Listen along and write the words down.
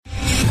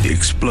The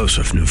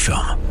explosive new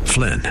film,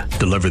 Flynn,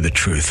 deliver the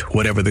truth,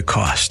 whatever the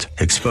cost,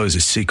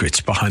 exposes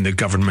secrets behind the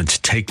government's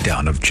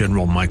takedown of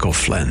General Michael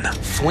Flynn.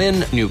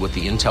 Flynn knew what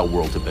the intel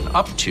world had been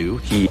up to.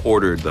 He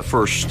ordered the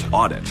first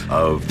audit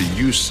of the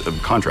use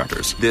of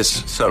contractors.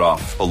 This set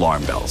off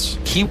alarm bells.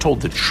 He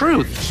told the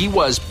truth. He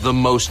was the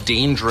most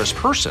dangerous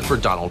person for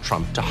Donald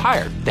Trump to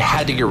hire. They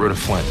had to get rid of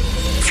Flynn.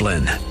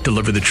 Flynn,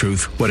 deliver the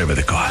truth, whatever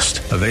the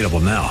cost. Available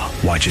now.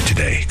 Watch it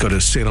today. Go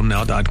to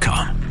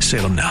salemnow.com.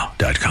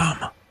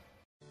 salemnow.com.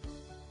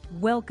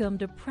 Welcome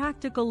to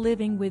Practical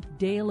Living with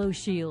Dale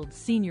O'Shields,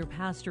 Senior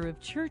Pastor of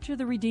Church of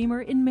the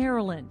Redeemer in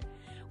Maryland.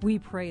 We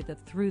pray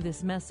that through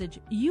this message,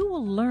 you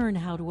will learn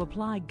how to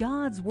apply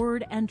God's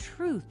Word and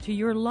truth to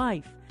your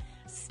life.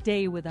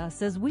 Stay with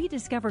us as we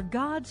discover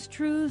God's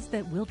truths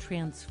that will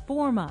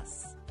transform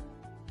us.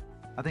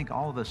 I think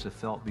all of us have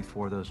felt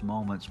before those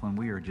moments when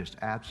we are just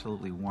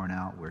absolutely worn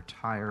out, we're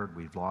tired,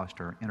 we've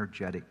lost our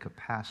energetic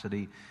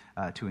capacity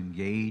to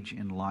engage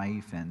in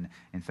life. And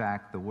in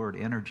fact, the word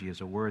energy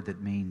is a word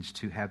that means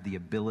to have the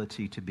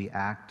ability to be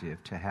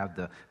active, to have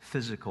the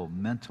physical,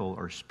 mental,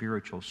 or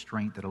spiritual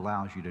strength that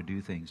allows you to do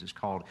things. It's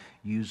called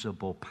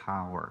usable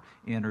power,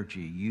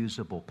 energy,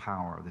 usable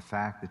power, the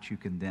fact that you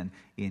can then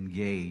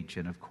engage.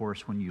 And of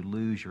course, when you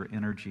lose your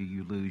energy,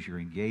 you lose your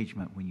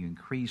engagement. When you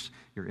increase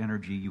your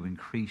energy, you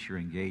increase your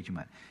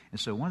engagement. And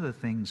so one of the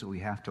things that we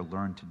have to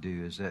learn to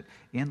do is that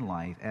in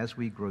life, as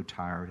we grow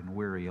tired and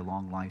weary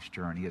along life's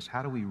journey, is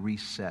how do we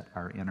reset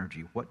our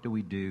energy? What do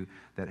we do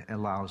that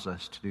allows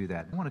us to do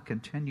that? I want to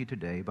continue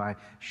today by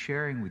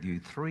sharing with you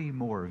 3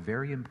 more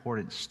very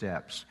important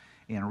steps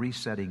in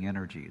resetting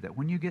energy, that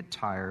when you get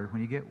tired,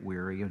 when you get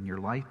weary, and your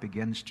life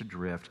begins to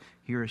drift,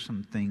 here are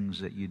some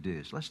things that you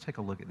do. So let's take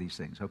a look at these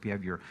things. Hope you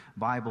have your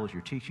Bibles,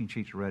 your teaching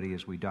sheets ready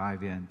as we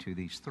dive into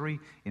these 3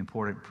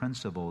 important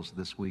principles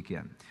this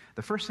weekend.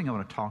 The first thing I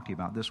want to talk to you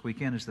about this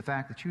weekend is the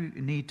fact that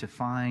we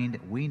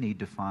need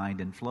to find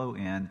and flow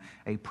in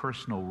a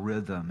personal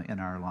rhythm in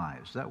our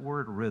lives. That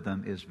word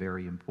rhythm is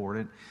very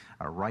important.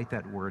 Write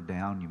that word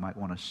down. You might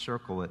want to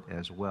circle it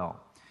as well.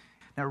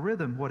 Now,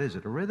 rhythm, what is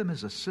it? A rhythm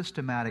is a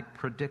systematic,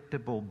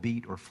 predictable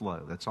beat or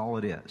flow. That's all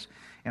it is.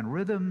 And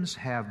rhythms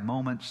have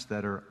moments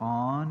that are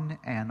on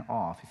and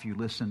off. If you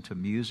listen to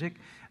music,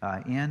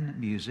 in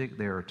music,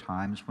 there are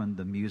times when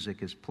the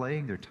music is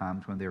playing. There are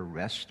times when there are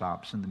rest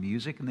stops in the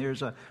music. And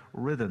there's a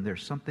rhythm.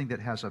 There's something that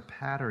has a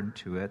pattern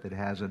to it, that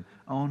has an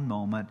on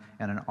moment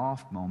and an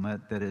off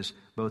moment that is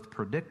both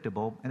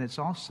predictable and it's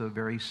also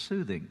very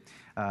soothing.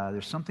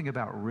 There's something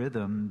about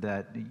rhythm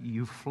that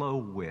you flow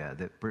with,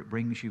 that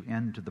brings you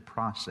into the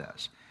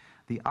process.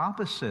 The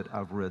opposite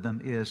of rhythm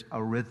is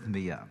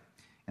arrhythmia.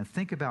 And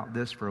think about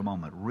this for a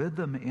moment.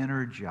 Rhythm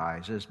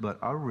energizes,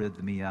 but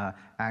arrhythmia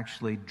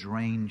actually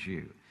drains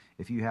you.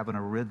 If you have an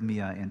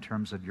arrhythmia in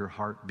terms of your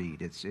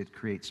heartbeat, it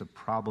creates a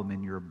problem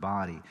in your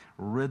body.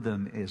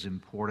 Rhythm is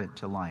important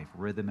to life.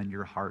 Rhythm in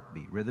your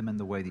heartbeat. Rhythm in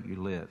the way that you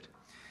lived.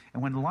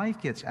 And when life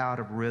gets out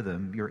of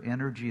rhythm, your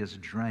energy is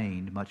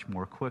drained much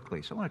more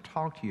quickly. So I want to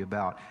talk to you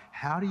about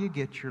how do you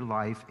get your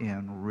life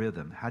in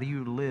rhythm? How do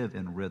you live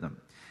in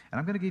rhythm? And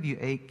I'm going to give you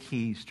 8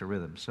 keys to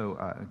rhythm. So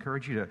I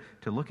encourage you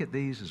to look at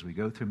these as we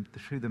go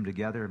through them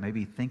together.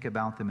 Maybe think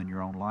about them in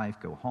your own life.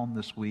 Go home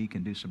this week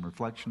and do some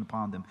reflection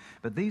upon them.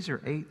 But these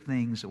are 8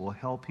 things that will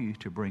help you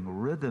to bring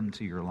rhythm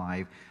to your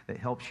life, that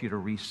helps you to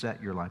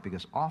reset your life.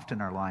 Because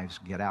often our lives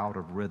get out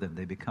of rhythm.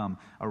 They become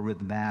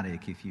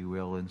arrhythmatic, if you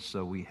will. And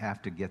so we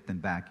have to get them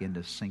back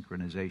into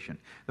synchronization.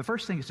 The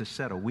first thing is to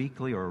set a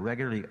weekly or a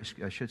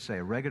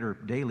regular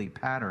daily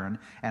pattern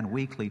and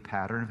weekly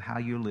pattern of how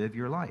you live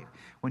your life.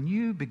 When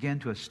you begin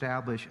to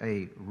establish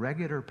a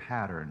regular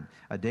pattern,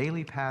 a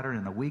daily pattern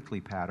and a weekly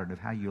pattern of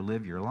how you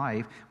live your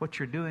life, what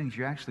you're doing is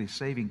you're actually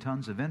saving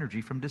tons of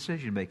energy from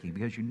decision making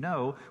because you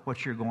know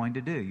what you're going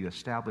to do. You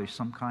establish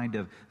some kind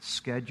of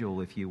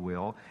schedule, if you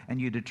will, and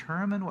you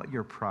determine what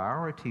your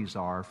priorities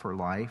are for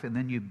life, and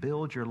then you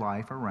build your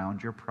life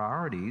around your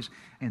priorities,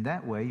 and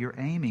that way you're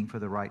aiming for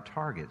the right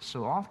targets.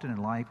 So often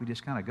in life, we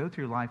just kind of go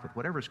through life with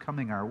whatever's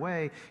coming our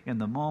way in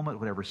the moment,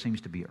 whatever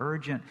seems to be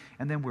urgent,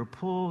 and then we're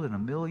pulled in a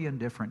million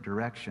different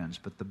directions.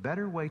 But the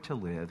better way to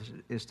live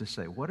is to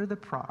say, what are the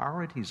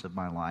priorities of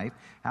my life?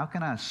 How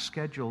can I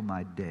schedule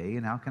my day,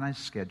 and how can I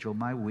schedule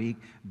my week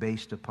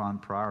based upon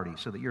priorities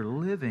so that you're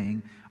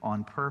living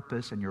on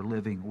purpose and you're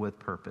living with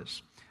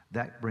purpose?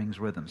 That brings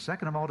rhythm.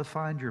 Second of all, to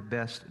find your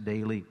best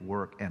daily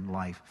work and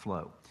life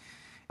flow.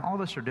 All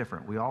of us are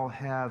different. We all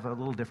have a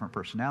little different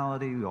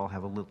personality. We all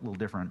have a little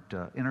different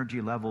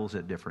energy levels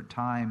at different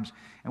times.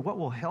 And what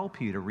will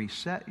help you to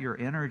reset your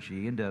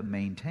energy and to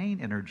maintain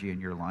energy in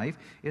your life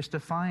is to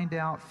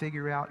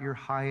figure out your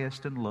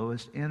highest and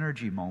lowest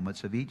energy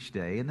moments of each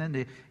day, and then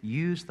to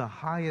use the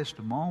highest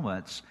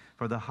moments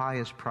for the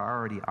highest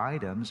priority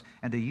items,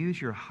 and to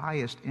use your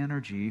highest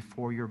energy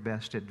for your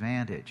best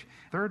advantage.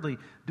 Thirdly,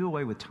 do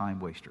away with time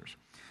wasters.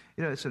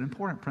 You know, it's an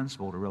important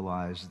principle to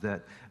realize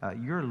that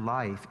your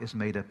life is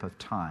made up of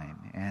time,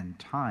 and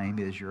time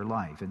is your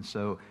life. And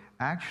so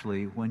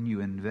actually, when you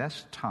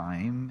invest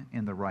time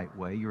in the right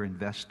way, you're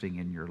investing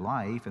in your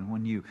life. And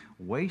when you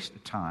waste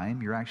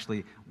time, you're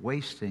actually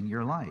wasting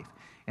your life.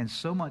 And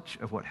so much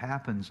of what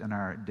happens in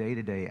our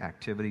day-to-day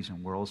activities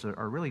and worlds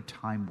are really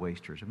time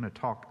wasters. I'm going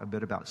to talk a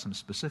bit about some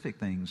specific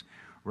things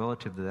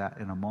relative to that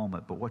in a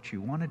moment. But what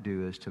you want to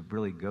do is to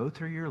really go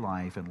through your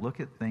life and look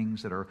at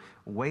things that are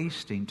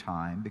wasting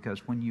time,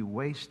 because when you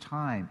waste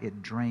time,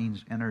 it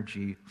drains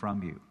energy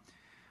from you.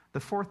 The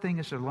fourth thing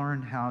is to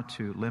learn how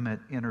to limit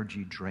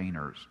energy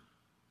drainers.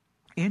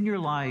 In your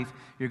life,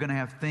 you're going to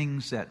have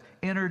things that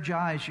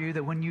energize you,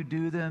 that when you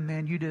do them,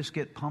 man, you just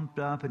get pumped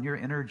up and you're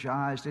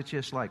energized. It's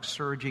just like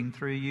surging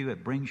through you.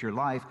 It brings your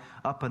life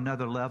up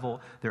another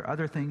level. There are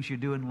other things you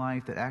do in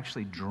life that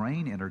actually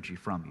drain energy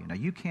from you. Now,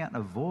 you can't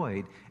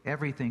avoid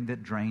everything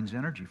that drains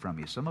energy from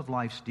you. Some of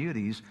life's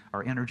duties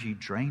are energy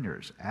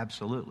drainers,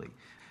 absolutely.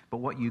 But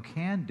what you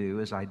can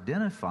do is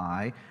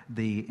identify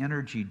the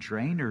energy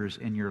drainers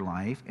in your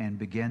life and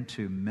begin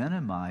to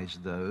minimize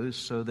those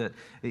so that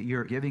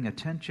you're giving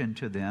attention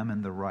to them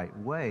in the right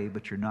way,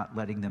 but you're not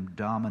letting them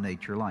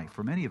dominate your life.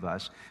 For many of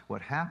us,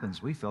 what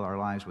happens, we fill our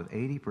lives with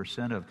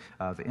 80%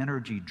 of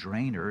energy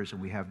drainers,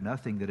 and we have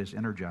nothing that is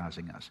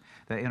energizing us.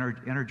 The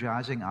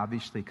energizing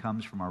obviously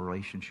comes from our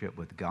relationship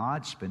with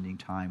God, spending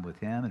time with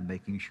Him and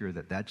making sure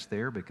that that's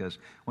there, because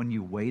when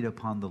you wait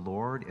upon the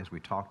Lord, as we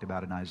talked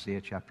about in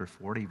Isaiah chapter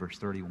 40, verse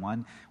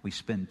 31, we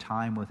spend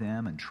time with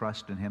Him and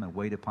trust in Him and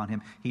wait upon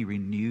Him. He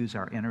renews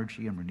our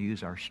energy and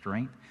renews our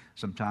strength.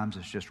 Sometimes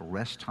it's just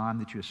rest time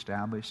that you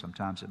establish.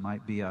 Sometimes it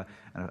might be an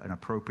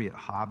appropriate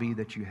hobby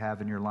that you have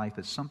in your life.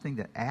 It's something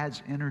that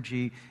adds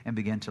energy and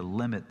begin to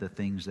limit the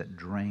things that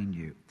drain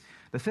you.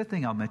 The fifth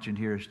thing I'll mention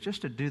here is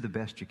just to do the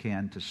best you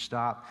can to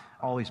stop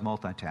always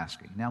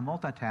multitasking. Now,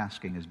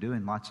 multitasking is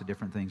doing lots of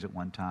different things at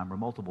one time or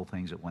multiple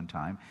things at one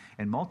time.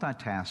 And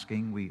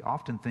multitasking, we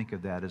often think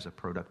of that as a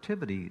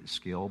productivity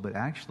skill, but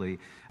actually,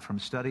 from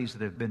studies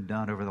that have been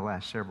done over the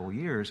last several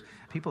years,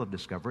 people have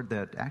discovered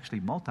that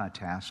actually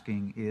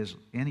multitasking is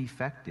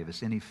ineffective.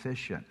 It's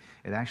inefficient.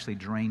 It actually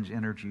drains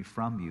energy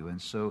from you.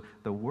 And so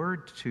the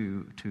word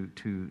to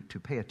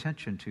pay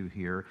attention to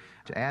here,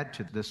 to add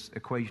to this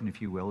equation,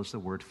 if you will, is the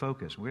word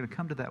focus. We're going to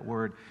come to that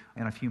word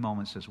in a few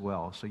moments as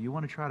well. So you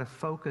want to try to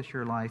focus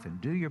your life and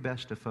do your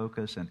best to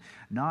focus and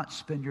not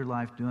spend your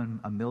life doing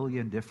a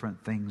million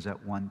different things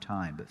at one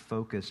time. But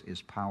focus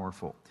is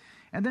powerful.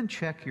 And then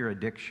check your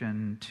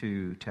addiction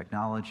to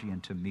technology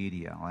and to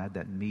media. I'll add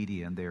that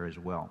media in there as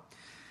well.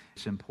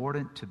 It's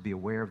important to be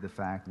aware of the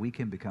fact we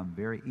can become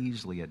very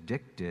easily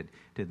addicted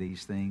to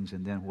these things,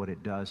 and then what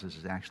it does is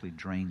it actually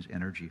drains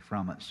energy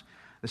from us.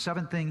 The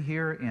seventh thing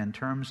here in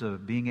terms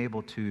of being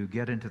able to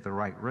get into the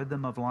right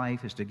rhythm of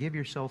life is to give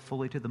yourself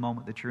fully to the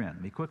moment that you're in.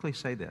 Let me quickly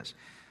say this.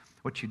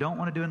 What you don't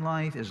want to do in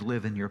life is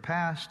live in your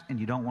past, and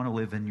you don't want to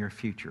live in your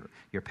future.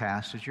 Your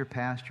past is your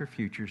past, your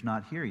future's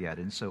not here yet.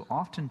 And so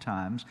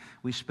oftentimes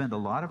we spend a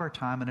lot of our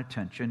time and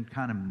attention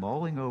kind of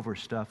mulling over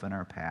stuff in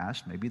our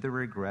past, maybe the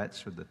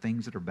regrets or the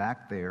things that are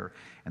back there,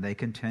 and they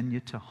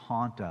continue to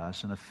haunt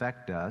us and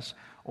affect us.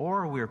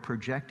 Or we're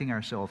projecting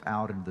ourselves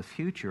out into the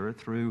future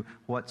through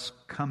what's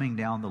coming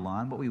down the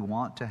line, what we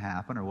want to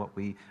happen or what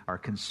we are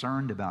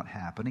concerned about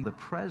happening. The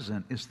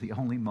present is the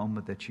only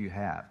moment that you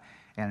have.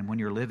 And when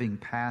you're living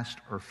past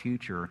or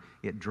future,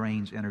 it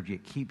drains energy.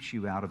 It keeps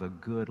you out of a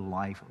good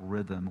life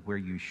rhythm where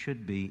you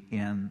should be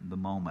in the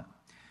moment.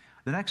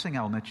 The next thing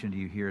I'll mention to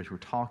you here as we're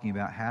talking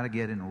about how to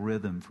get in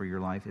rhythm for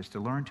your life is to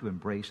learn to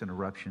embrace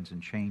interruptions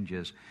and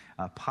changes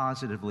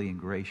positively and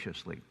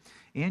graciously.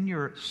 In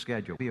your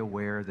schedule, be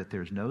aware that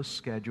there's no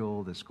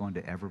schedule that's going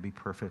to ever be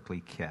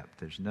perfectly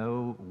kept. There's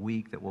no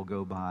week that will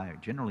go by, or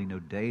generally no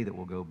day that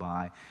will go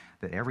by,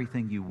 that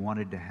everything you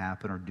wanted to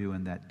happen or do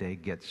in that day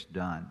gets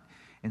done.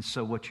 And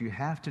so what you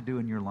have to do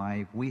in your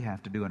life, we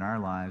have to do in our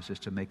lives, is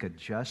to make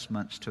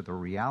adjustments to the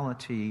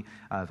reality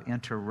of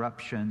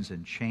interruptions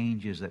and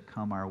changes that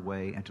come our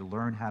way and to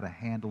learn how to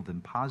handle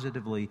them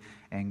positively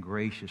and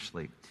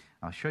graciously.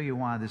 I'll show you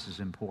why this is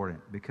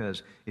important,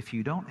 because if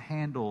you don't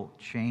handle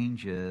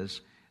changes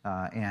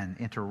and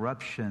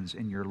interruptions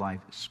in your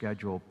life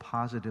schedule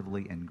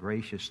positively and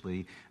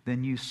graciously,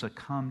 then you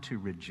succumb to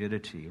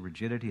rigidity.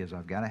 Rigidity is,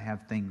 I've got to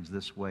have things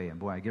this way. And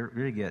boy, I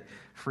really get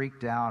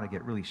freaked out. I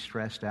get really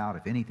stressed out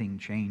if anything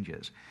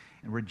changes.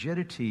 And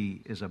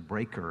rigidity is a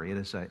breaker. It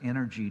is an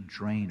energy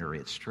drainer.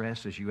 It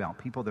stresses you out.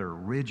 People that are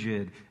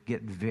rigid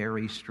get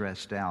very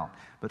stressed out.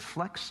 But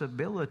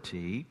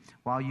flexibility,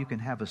 while you can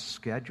have a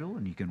schedule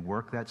and you can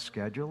work that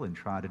schedule and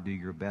try to do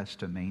your best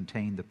to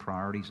maintain the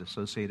priorities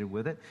associated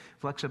with it,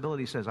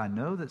 flexibility says, I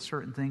know that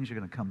certain things are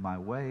going to come my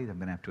way that I'm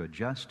going to have to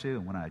adjust to.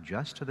 And when I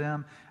adjust to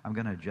them, I'm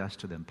going to adjust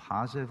to them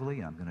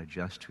positively. I'm going to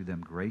adjust to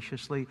them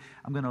graciously.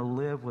 I'm going to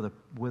live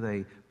with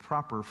a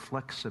proper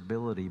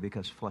flexibility,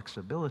 because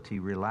flexibility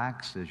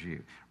relaxes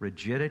you.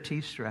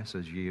 Rigidity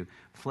stresses you.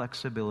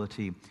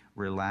 Flexibility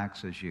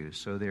relaxes you.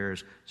 So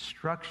there's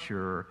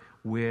structure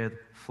with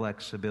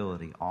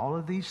flexibility. All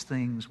of these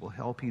things will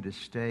help you to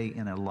stay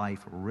in a life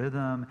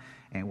rhythm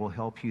and will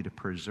help you to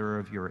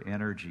preserve your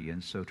energy.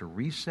 And so to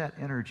reset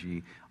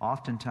energy,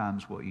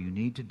 oftentimes what you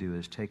need to do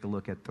is take a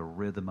look at the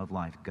rhythm of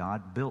life.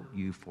 God built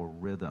you for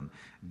rhythm.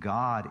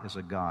 God is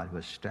a God who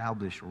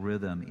established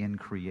rhythm in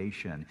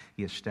creation.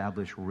 He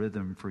established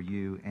rhythm for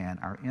you, and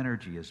our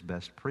energy is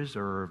best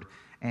preserved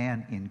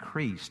and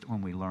increased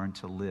when we learn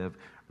to live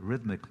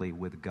rhythmically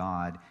with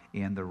God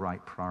in the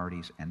right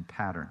priorities and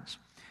patterns.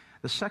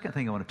 The second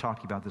thing I want to talk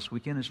to you about this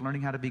weekend is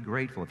learning how to be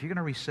grateful. If you're going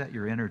to reset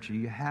your energy,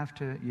 you have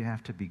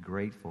to be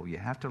grateful. You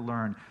have to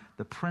learn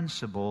the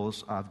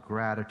principles of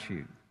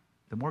gratitude.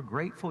 The more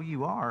grateful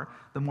you are,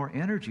 the more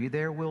energy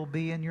there will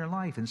be in your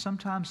life. And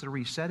sometimes the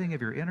resetting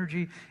of your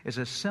energy is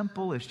as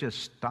simple as just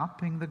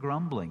stopping the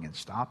grumbling and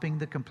stopping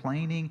the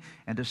complaining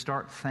and to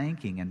start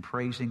thanking and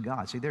praising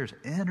God. See, there's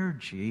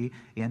energy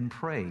in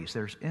praise.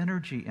 There's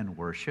energy in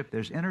worship.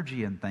 There's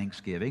energy in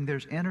thanksgiving.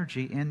 There's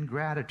energy in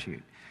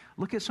gratitude.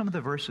 Look at some of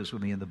the verses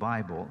with me in the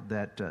Bible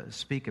that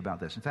speak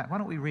about this. In fact, why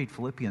don't we read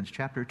Philippians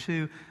chapter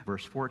 2,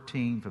 verse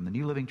 14 from the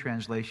New Living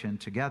Translation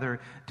together.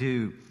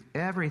 Do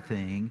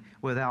everything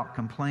without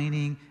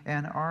complaining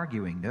and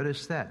arguing.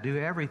 Notice that. Do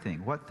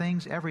everything. What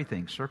things?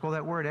 Everything. Circle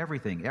that word,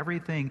 everything.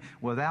 Everything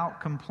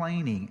without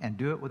complaining, and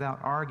do it without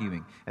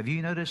arguing. Have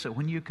you noticed that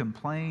when you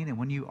complain and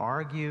when you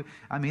argue,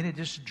 it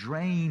just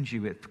drains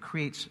you. It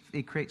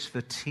creates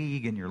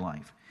fatigue in your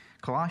life.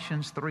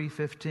 Colossians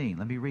 3:15.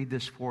 Let me read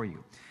this for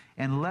you.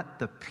 And let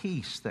the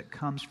peace that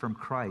comes from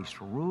Christ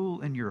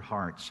rule in your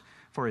hearts.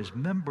 For as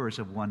members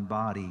of one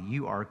body,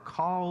 you are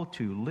called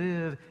to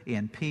live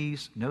in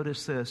peace.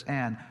 Notice this.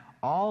 And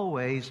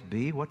always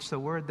be, what's the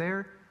word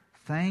there?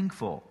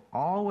 Thankful.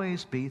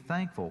 Always be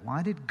thankful.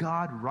 Why did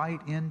God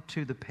write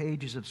into the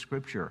pages of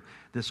Scripture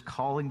this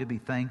calling to be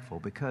thankful?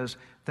 Because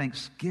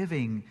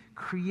thanksgiving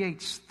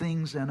creates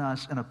things in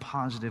us in a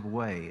positive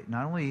way. It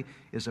not only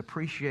is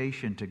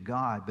appreciation to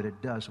God, but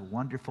it does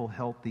wonderful,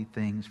 healthy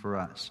things for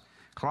us.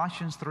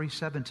 Colossians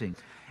 3:17,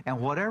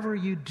 and whatever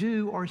you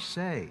do or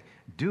say,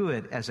 do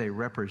it as a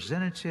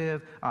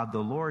representative of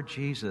the Lord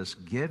Jesus,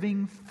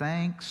 giving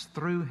thanks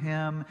through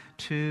him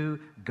to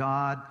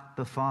God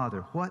the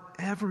Father.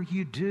 Whatever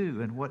you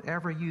do and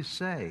whatever you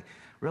say,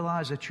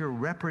 realize that you're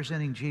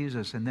representing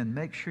Jesus, and then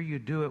make sure you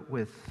do it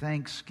with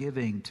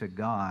thanksgiving to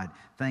God,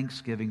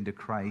 thanksgiving to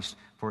Christ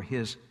for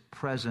his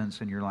presence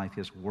in your life,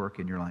 his work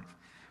in your life.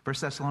 1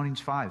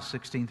 Thessalonians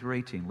 5:16 through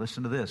 18.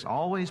 Listen to this.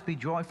 Always be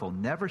joyful.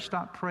 Never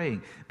stop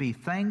praying. Be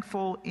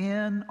thankful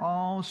in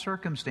all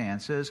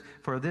circumstances,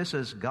 for this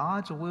is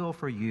God's will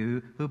for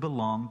you who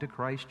belong to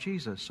Christ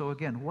Jesus. So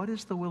again, what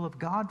is the will of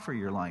God for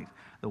your life?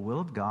 The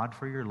will of God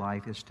for your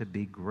life is to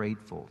be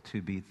grateful,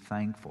 to be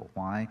thankful.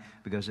 Why?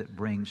 Because it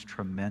brings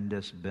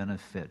tremendous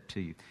benefit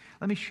to you.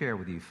 Let me share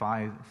with you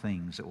 5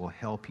 things that will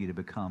help you to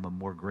become a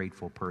more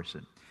grateful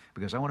person,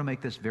 because I want to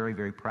make this very,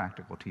 very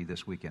practical to you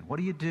this weekend. What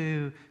do you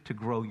do to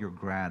grow your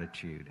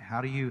gratitude?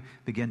 How do you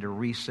begin to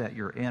reset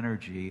your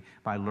energy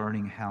by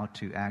learning how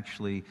to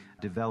actually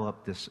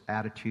develop this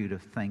attitude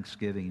of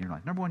thanksgiving in your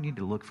life? Number one, you need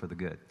to look for the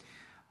good.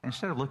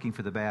 Instead of looking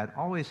for the bad,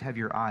 always have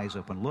your eyes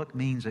open. Look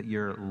means that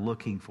you're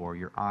looking for.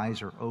 Your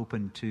eyes are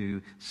open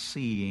to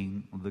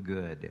seeing the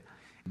good.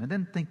 And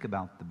then think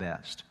about the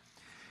best.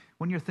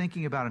 When you're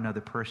thinking about another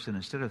person,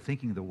 instead of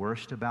thinking the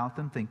worst about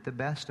them, think the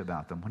best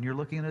about them. When you're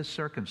looking at a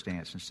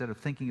circumstance, instead of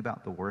thinking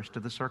about the worst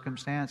of the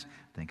circumstance,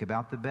 think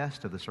about the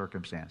best of the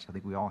circumstance. I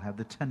think we all have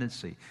the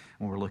tendency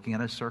when we're looking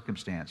at a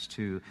circumstance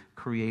to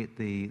create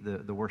the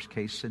worst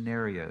case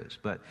scenarios.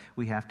 But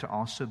we have to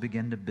also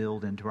begin to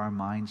build into our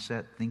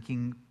mindset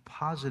thinking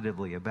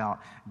positively about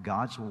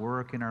God's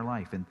work in our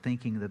life and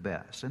thinking the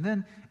best. And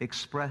then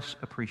express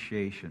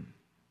appreciation.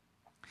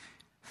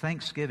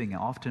 Thanksgiving, I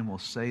often will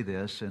say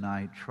this, and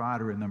I try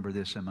to remember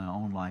this in my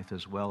own life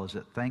as well, is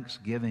that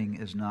Thanksgiving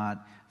is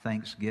not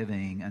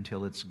Thanksgiving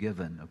until it's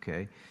given,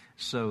 okay?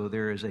 So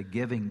there is a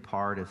giving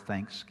part of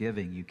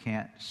Thanksgiving. You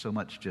can't so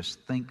much just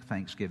think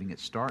Thanksgiving. It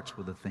starts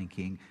with a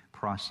thinking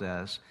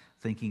process,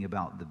 thinking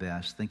about the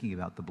best, thinking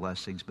about the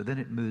blessings, but then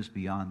it moves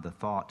beyond the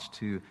thoughts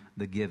to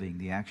the giving,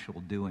 the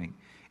actual doing.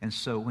 And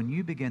so when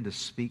you begin to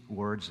speak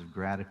words of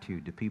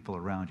gratitude to people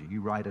around you, you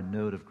write a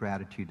note of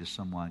gratitude to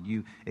someone,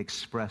 you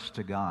express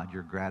to God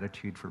your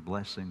gratitude for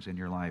blessings in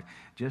your life,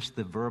 just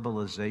the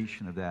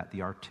verbalization of that,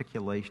 the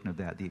articulation of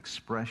that, the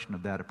expression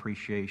of that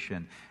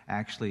appreciation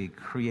actually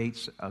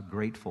creates a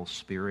grateful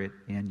spirit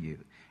in you.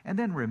 And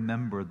then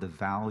remember the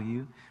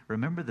value.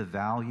 Remember the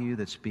value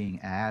that's being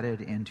added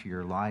into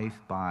your life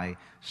by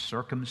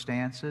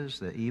circumstances,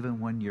 that even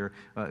when you're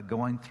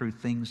going through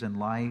things in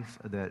life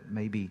that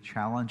may be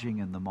challenging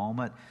in the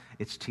moment,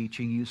 it's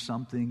teaching you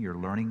something, you're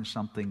learning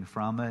something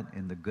from it.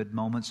 In the good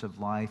moments of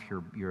life,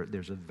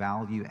 there's a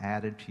value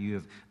added to you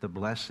of the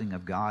blessing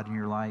of God in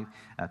your life.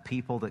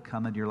 People that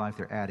come into your life,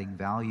 they're adding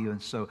value.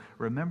 And so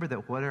remember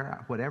that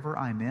whatever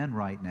I'm in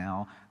right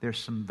now, there's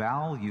some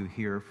value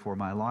here for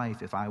my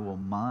life if I will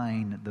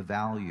mine the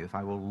value, if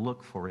I will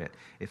look for it,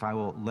 if I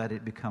will let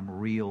it become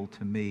real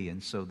to me.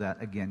 And so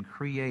that, again,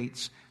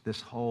 creates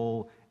this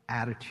whole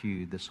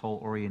attitude, this whole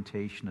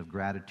orientation of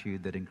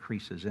gratitude that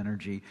increases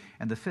energy.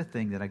 And the fifth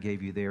thing that I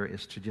gave you there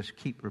is to just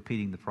keep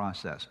repeating the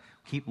process.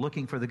 Keep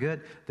looking for the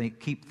good,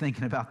 keep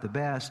thinking about the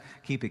best,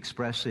 keep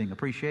expressing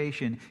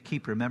appreciation,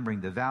 keep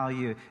remembering the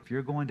value. If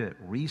you're going to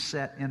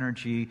reset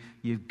energy,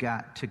 you've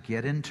got to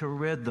get into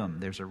rhythm.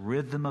 There's a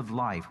rhythm of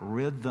life.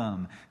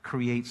 Rhythm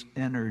creates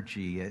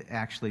energy. It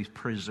actually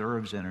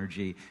preserves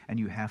energy, and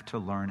you have to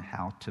learn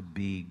how to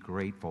be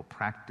grateful.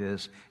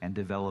 Practice and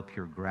develop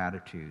your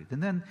gratitude.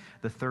 And then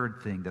the third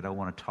thing that I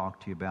want to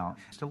talk to you about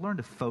is to learn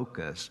to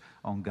focus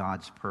on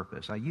God's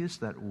purpose. I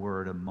used that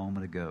word a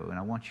moment ago, and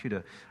I want you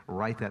to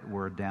write that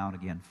word down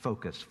again.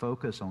 Focus.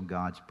 Focus on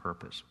God's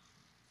purpose.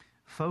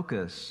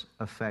 Focus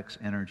affects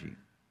energy.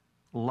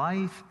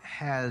 Life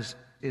has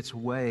its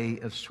way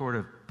of sort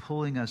of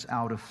pulling us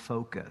out of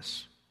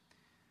focus,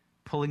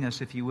 pulling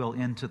us, if you will,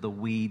 into the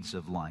weeds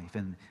of life.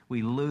 And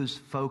we lose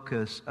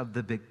focus of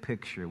the big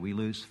picture. We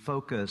lose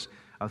focus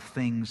of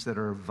things that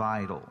are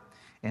vital.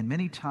 And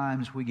many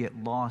times we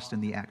get lost in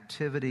the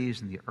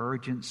activities and the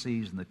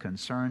urgencies and the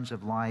concerns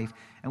of life,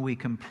 and we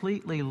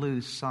completely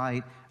lose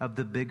sight of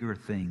the bigger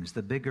things,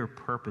 the bigger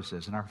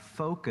purposes. And our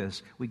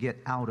focus, we get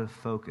out of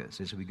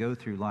focus. As we go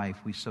through life,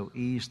 we so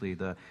easily,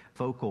 the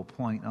focal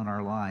point on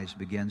our lives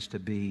begins to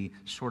be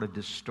sort of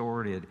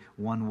distorted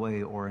one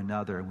way or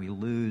another, and we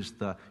lose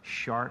the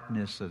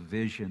sharpness of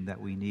vision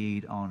that we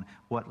need on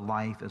what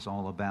life is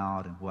all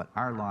about and what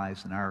our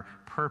lives and our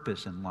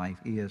purpose in life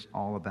is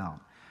all about.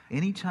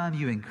 Anytime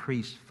you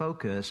increase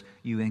focus,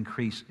 you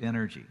increase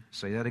energy.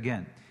 Say that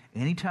again.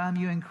 Anytime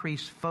you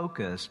increase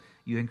focus,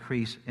 you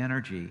increase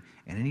energy.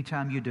 And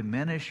anytime you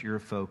diminish your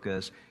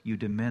focus, you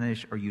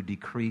diminish or you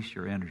decrease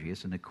your energy.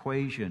 It's an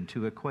equation,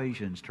 two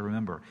equations to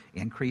remember.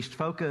 Increased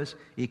focus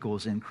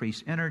equals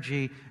increased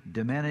energy.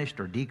 Diminished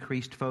or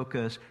decreased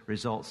focus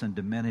results in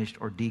diminished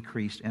or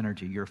decreased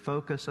energy. Your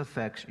focus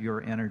affects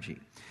your energy.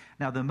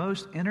 Now, the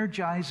most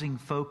energizing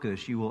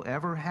focus you will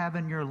ever have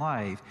in your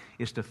life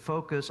is to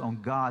focus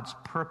on God's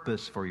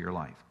purpose for your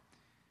life.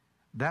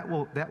 That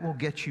will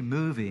get you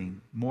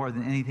moving more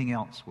than anything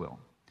else will.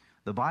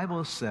 The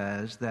Bible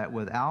says that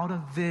without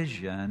a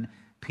vision,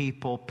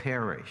 people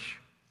perish.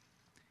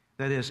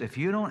 That is, if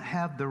you don't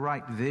have the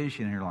right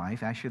vision in your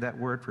life, actually that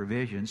word for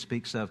vision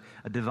speaks of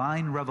a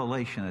divine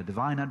revelation, a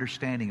divine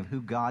understanding of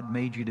who God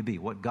made you to be,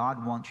 what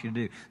God wants you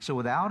to do. So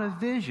without a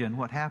vision,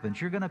 what happens?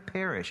 You're going to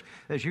perish.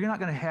 That is, you're not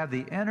going to have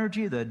the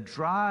energy, the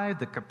drive,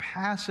 the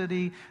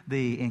capacity,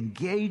 the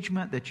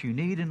engagement that you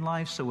need in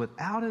life. So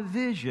without a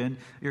vision,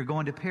 you're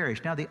going to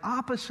perish. Now the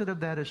opposite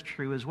of that is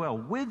true as well.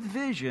 With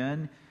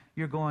vision,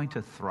 you're going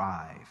to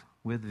thrive.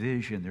 With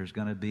vision, there's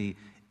going to be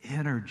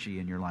energy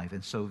in your life.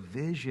 And so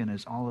vision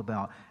is all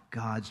about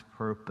God's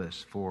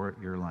purpose for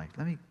your life.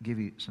 Let me give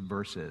you some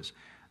verses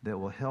that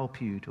will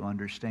help you to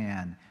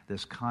understand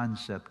this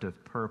concept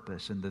of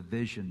purpose and the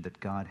vision that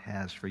God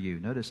has for you.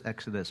 Notice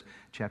Exodus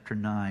chapter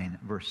 9,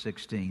 verse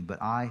 16.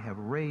 But I have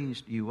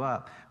raised you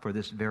up for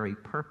this very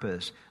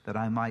purpose, that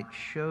I might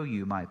show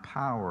you my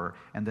power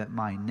and that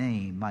my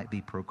name might be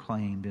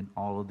proclaimed in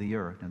all of the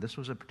earth. Now, this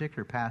was a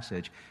particular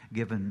passage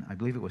given, I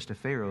believe it was to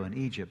Pharaoh in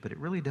Egypt, but it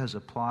really does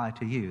apply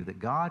to you, that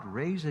God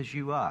raises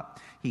you up.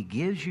 He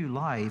gives you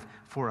life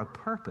for a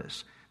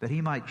purpose, that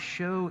he might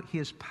show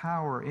his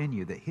power in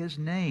you, that his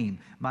name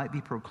might be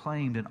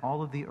proclaimed in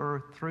all of the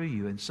earth through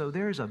you. And so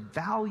there's a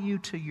value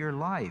to your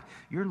life.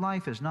 Your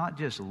life is not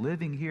just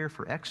living here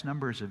for X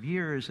numbers of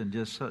years and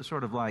just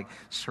sort of like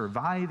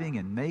surviving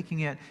and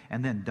making it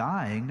and then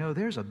dying. No,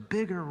 there's a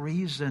bigger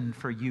reason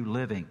for you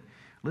living.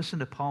 Listen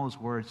to Paul's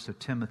words to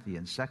Timothy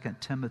in 2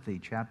 Timothy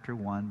chapter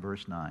 1,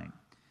 verse 9.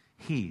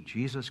 He,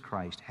 Jesus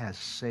Christ, has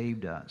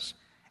saved us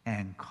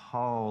and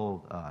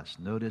called us.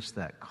 Notice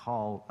that,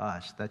 called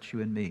us. That's you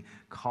and me.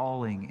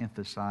 Calling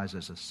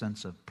emphasizes a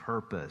sense of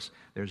purpose.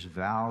 There's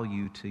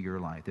value to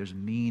your life. There's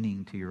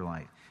meaning to your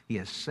life. He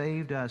has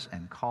saved us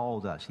and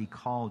called us. He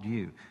called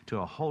you to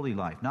a holy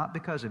life, not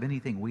because of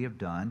anything we have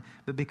done,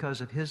 but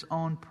because of his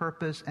own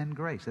purpose and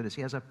grace. That is,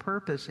 he has a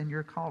purpose in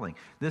your calling.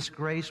 This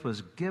grace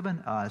was given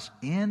us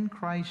in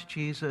Christ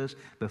Jesus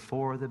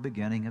before the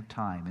beginning of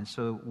time. And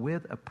so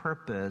with a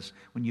purpose,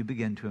 when you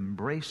begin to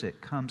embrace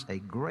it, comes a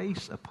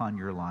grace upon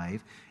your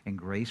life, and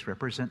grace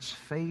represents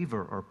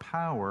favor or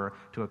power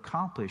to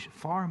accomplish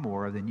far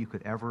more than you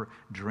could ever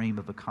dream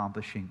of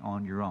accomplishing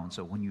on your own.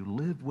 So when you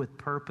live with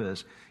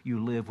purpose,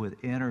 you live with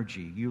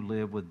energy, you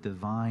live with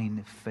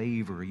divine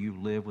favor, you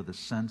live with a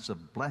sense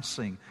of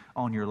blessing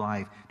on your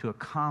life to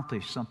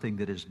accomplish something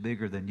that is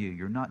bigger than you.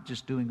 You're not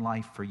just doing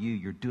life for you,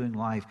 you're doing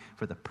life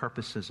for the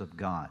purposes of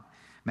God.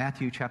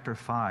 Matthew chapter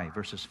 5,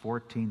 verses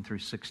 14 through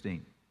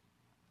 16.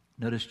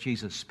 Notice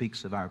Jesus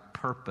speaks of our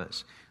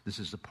purpose. This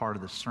is a part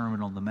of the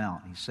Sermon on the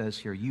Mount. He says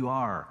here, you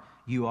are.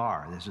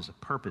 This is a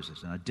purpose,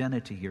 it's an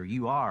identity here.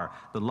 You are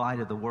the light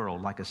of the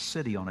world, like a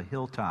city on a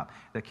hilltop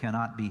that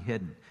cannot be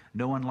hidden.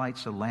 No one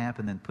lights a lamp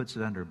and then puts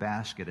it under a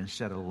basket.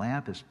 Instead, a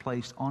lamp is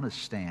placed on a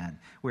stand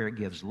where it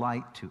gives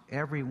light to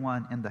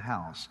everyone in the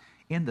house.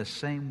 In the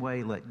same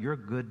way, let your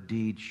good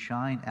deeds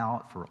shine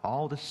out for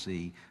all to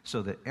see,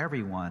 so that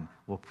everyone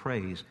will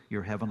praise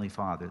your Heavenly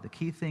Father. The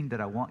key thing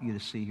that I want you to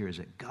see here is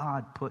that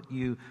God put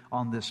you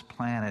on this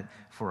planet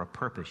for a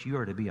purpose. You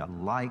are to be a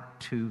light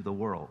to the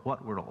world.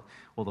 What world?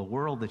 Well, the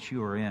world that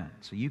you are in.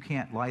 So you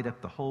can't light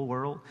up the whole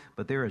world,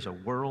 but there is a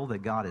world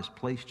that God has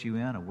placed you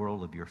in, a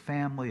world of your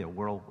family, a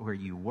world where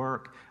you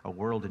work, a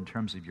world in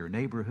terms of your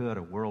neighborhood,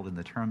 a world in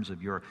the terms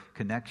of your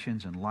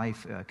connections and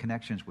life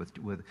connections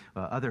with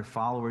other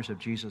followers of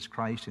Jesus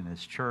Christ in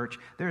His church.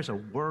 There's a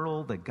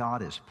world that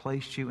God has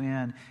placed you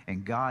in,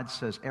 and God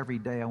says every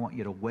day I want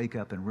you to wake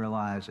up and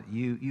realize that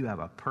you have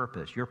a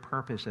purpose. Your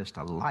purpose is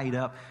to light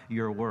up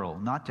your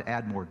world, not to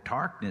add more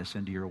darkness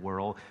into your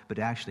world, but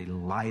to actually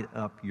light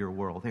up your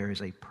world. There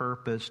is a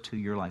purpose to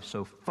your life.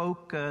 So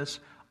focus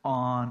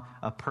on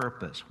a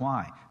purpose.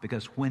 Why?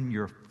 Because when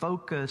you're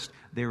focused,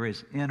 there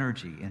is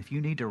energy. And if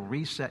you need to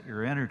reset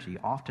your energy,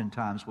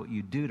 oftentimes what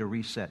you do to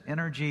reset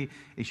energy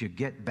is you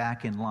get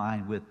back in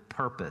line with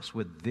purpose,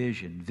 with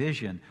vision.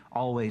 Vision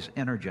always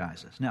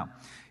energizes. Now,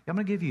 I'm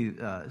going to give you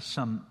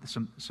some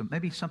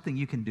maybe something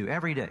you can do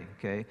every day,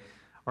 okay?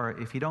 Or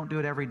if you don't do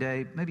it every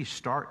day, maybe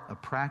start a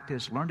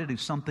practice. Learn to do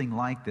something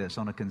like this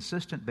on a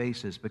consistent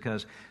basis,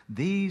 because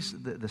the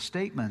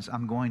statements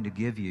I'm going to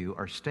give you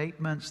are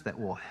statements that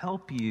will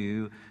help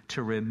you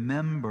to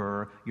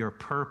remember your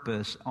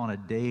purpose on a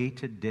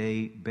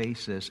day-to-day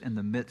basis in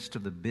the midst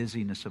of the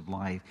busyness of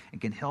life, and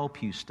can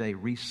help you stay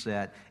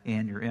reset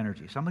in your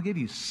energy. So I'm going to give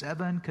you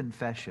 7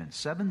 confessions,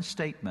 7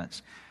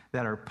 statements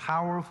that are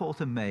powerful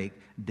to make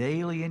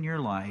daily in your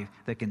life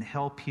that can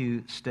help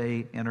you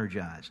stay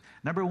energized.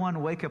 Number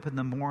 1, wake up in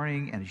the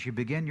morning, and as you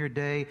begin your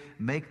day,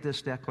 make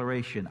this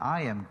declaration: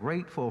 I am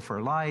grateful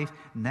for life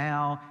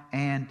now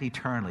and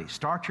eternally.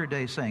 Start your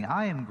day saying,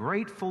 I am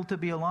grateful to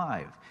be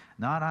alive.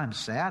 Not I'm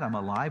sad I'm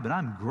alive, but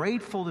I'm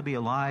grateful to be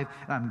alive,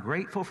 and I'm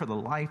grateful for the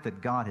life that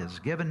God has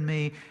given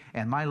me,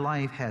 and my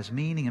life has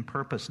meaning and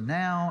purpose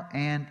now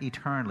and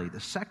eternally.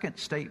 The second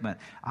statement,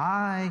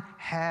 I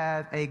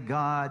have a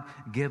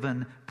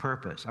God-given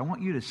purpose. I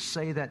want you to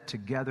say that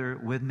together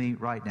with me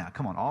right now.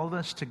 Come on, all of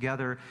us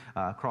together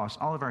across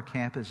all of our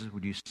campuses,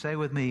 would you say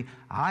with me,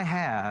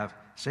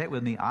 say it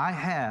with me, I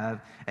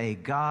have a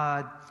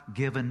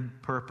God-given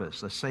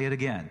purpose. Let's say it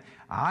again.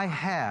 I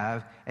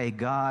have a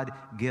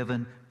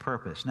God-given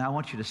purpose. Now I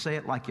want you to say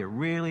it like you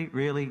really,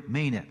 really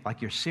mean it,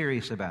 like you're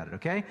serious about it,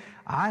 okay?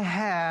 I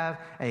have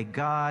a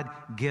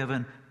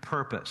God-given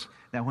purpose.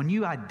 Now when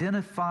you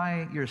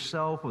identify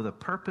yourself with a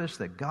purpose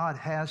that God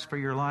has for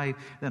your life,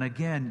 then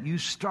again, you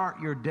start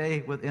your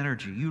day with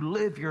energy. You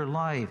live your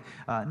life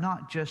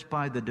not just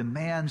by the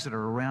demands that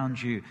are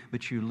around you,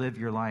 but you live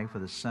your life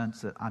with a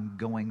sense that I'm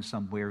going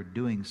somewhere,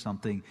 doing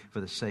something for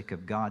the sake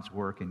of God's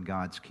work and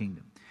God's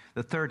kingdom.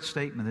 The third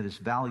statement that is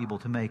valuable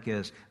to make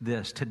is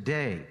this: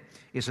 today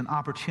is an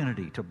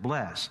opportunity to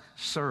bless,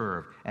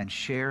 serve, and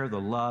share the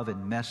love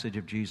and message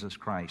of Jesus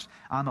Christ.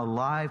 I'm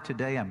alive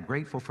today. I'm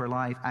grateful for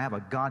life. I have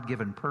a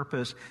God-given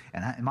purpose,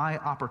 and my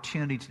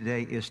opportunity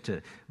today is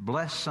to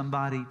bless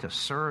somebody, to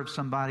serve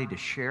somebody, to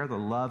share the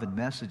love and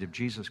message of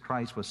Jesus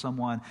Christ with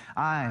someone.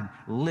 I'm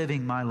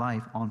living my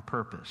life on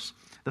purpose.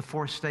 The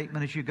fourth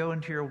statement is you go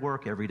into your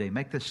work every day.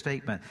 Make this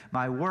statement: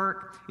 my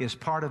work is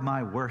part of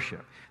my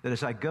worship. That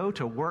as I go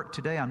to work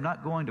today, I'm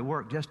not going to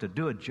work just to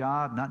do a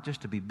job, not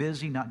just to be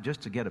busy, not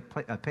just to get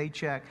a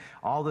paycheck.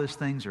 All those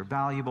things are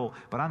valuable,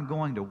 but I'm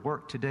going to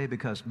work today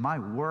because my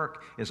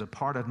work is a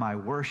part of my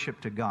worship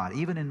to God.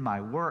 Even in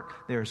my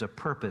work, there's a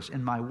purpose.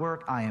 In my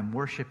work, I am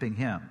worshiping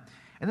Him.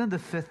 And then the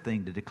fifth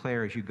thing to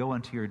declare as you go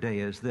into your day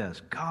is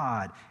this: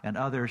 God and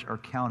others are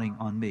counting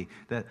on me.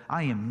 That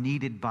I am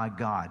needed by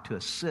God to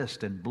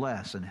assist and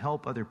bless and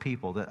help other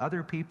people. That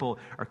other people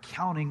are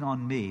counting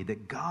on me.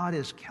 That God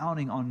is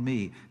counting on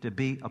me to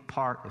be a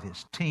part of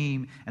His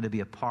team and to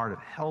be a part of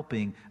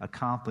helping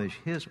accomplish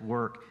His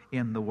work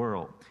in the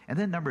world. And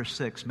then number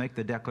 6, make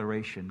the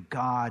declaration: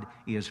 God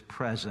is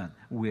present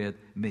with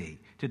me.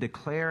 To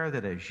declare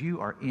that as you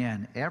are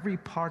in every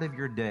part of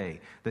your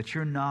day, that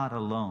you're not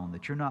alone,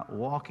 that you're not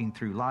walking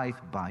through life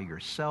by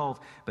yourself,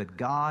 but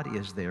God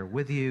is there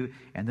with you.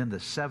 And then the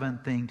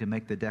 7th thing, to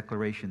make the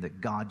declaration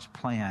that God's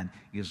plan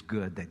is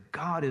good, that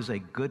God is a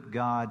good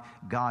God.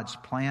 God's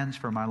plans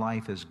for my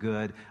life is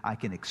good. I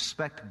can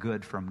expect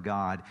good from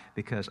God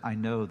because I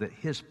know that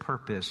His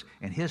purpose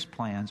and His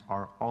plans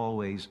are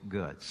always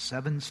good.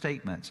 7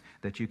 statements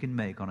that you can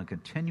make on a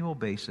continual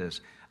basis,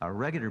 a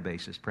regular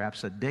basis,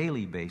 perhaps a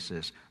daily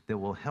basis, that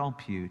will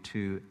help you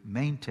to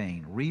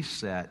maintain,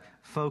 reset,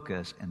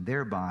 focus, and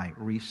thereby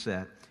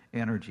reset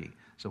energy.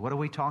 So what do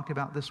we talk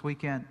about this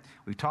weekend?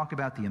 We talk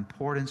about the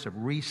importance of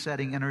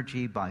resetting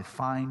energy by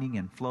finding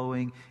and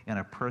flowing in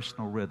a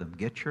personal rhythm.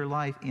 Get your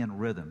life in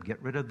rhythm.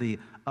 Get rid of the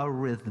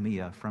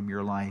arrhythmia from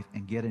your life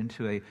and get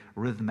into a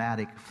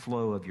rhythmatic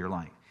flow of your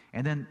life.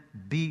 And then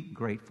be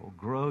grateful.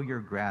 Grow your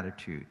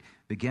gratitude.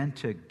 Begin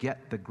to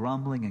get the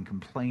grumbling and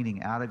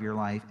complaining out of your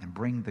life and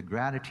bring the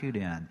gratitude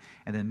in.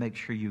 And then make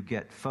sure you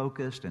get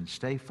focused and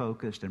stay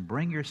focused and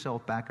bring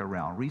yourself back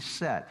around.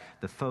 Reset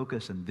the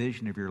focus and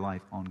vision of your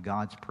life on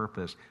God's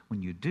purpose.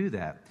 When you do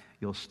that,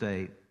 you'll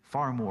stay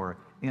far more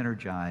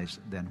energized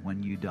than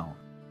when you don't.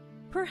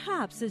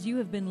 Perhaps as you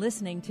have been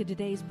listening to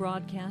today's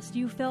broadcast,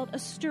 you felt a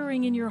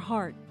stirring in your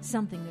heart,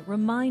 something that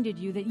reminded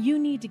you that you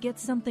need to get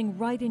something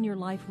right in your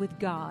life with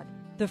God.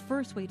 The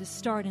first way to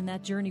start in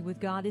that journey with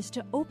God is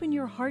to open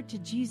your heart to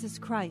Jesus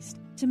Christ,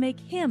 to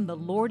make Him the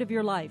Lord of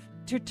your life,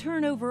 to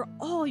turn over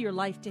all your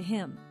life to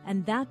Him.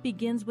 And that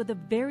begins with a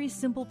very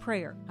simple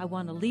prayer. I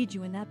want to lead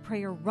you in that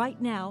prayer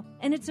right now,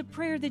 and it's a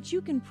prayer that you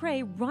can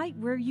pray right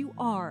where you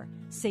are.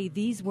 Say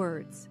these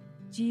words: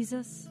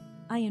 Jesus,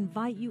 I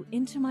invite you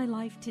into my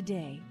life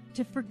today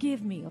to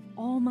forgive me of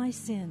all my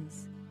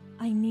sins.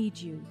 I need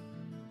you.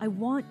 I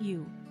want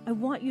you. I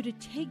want you to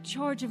take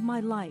charge of my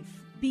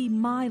life. Be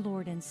my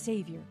Lord and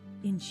Savior.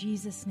 In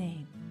Jesus'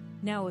 name.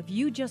 Now, if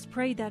you just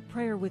prayed that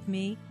prayer with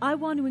me, I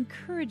want to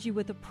encourage you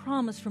with a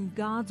promise from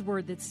God's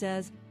Word that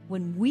says,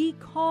 when we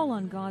call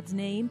on God's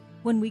name,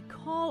 when we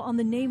call on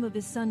the name of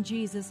His Son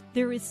Jesus,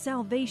 there is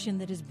salvation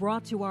that is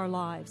brought to our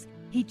lives.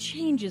 He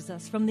changes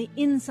us from the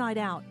inside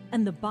out.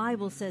 And the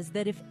Bible says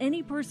that if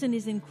any person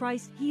is in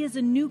Christ, he is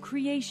a new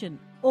creation.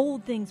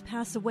 Old things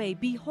pass away.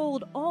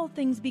 Behold, all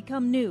things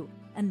become new.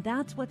 And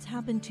that's what's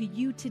happened to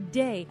you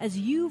today as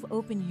you've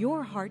opened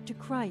your heart to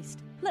Christ.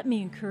 Let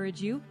me encourage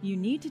you. You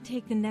need to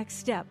take the next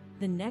step.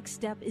 The next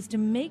step is to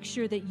make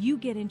sure that you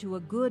get into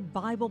a good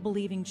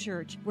Bible-believing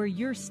church where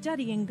you're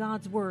studying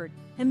God's Word.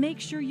 And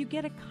make sure you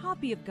get a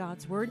copy of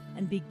God's Word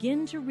and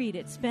begin to read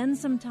it. Spend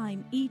some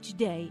time each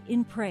day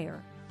in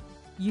prayer.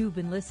 You've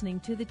been listening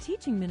to the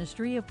teaching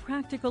ministry of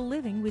Practical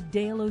Living with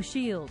Dale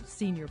O'Shields,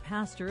 Senior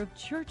Pastor of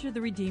Church of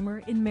the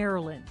Redeemer in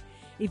Maryland.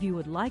 If you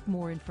would like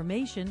more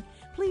information,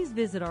 please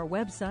visit our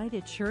website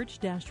at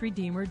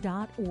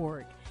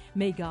church-redeemer.org.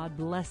 May God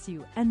bless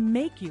you and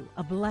make you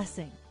a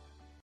blessing.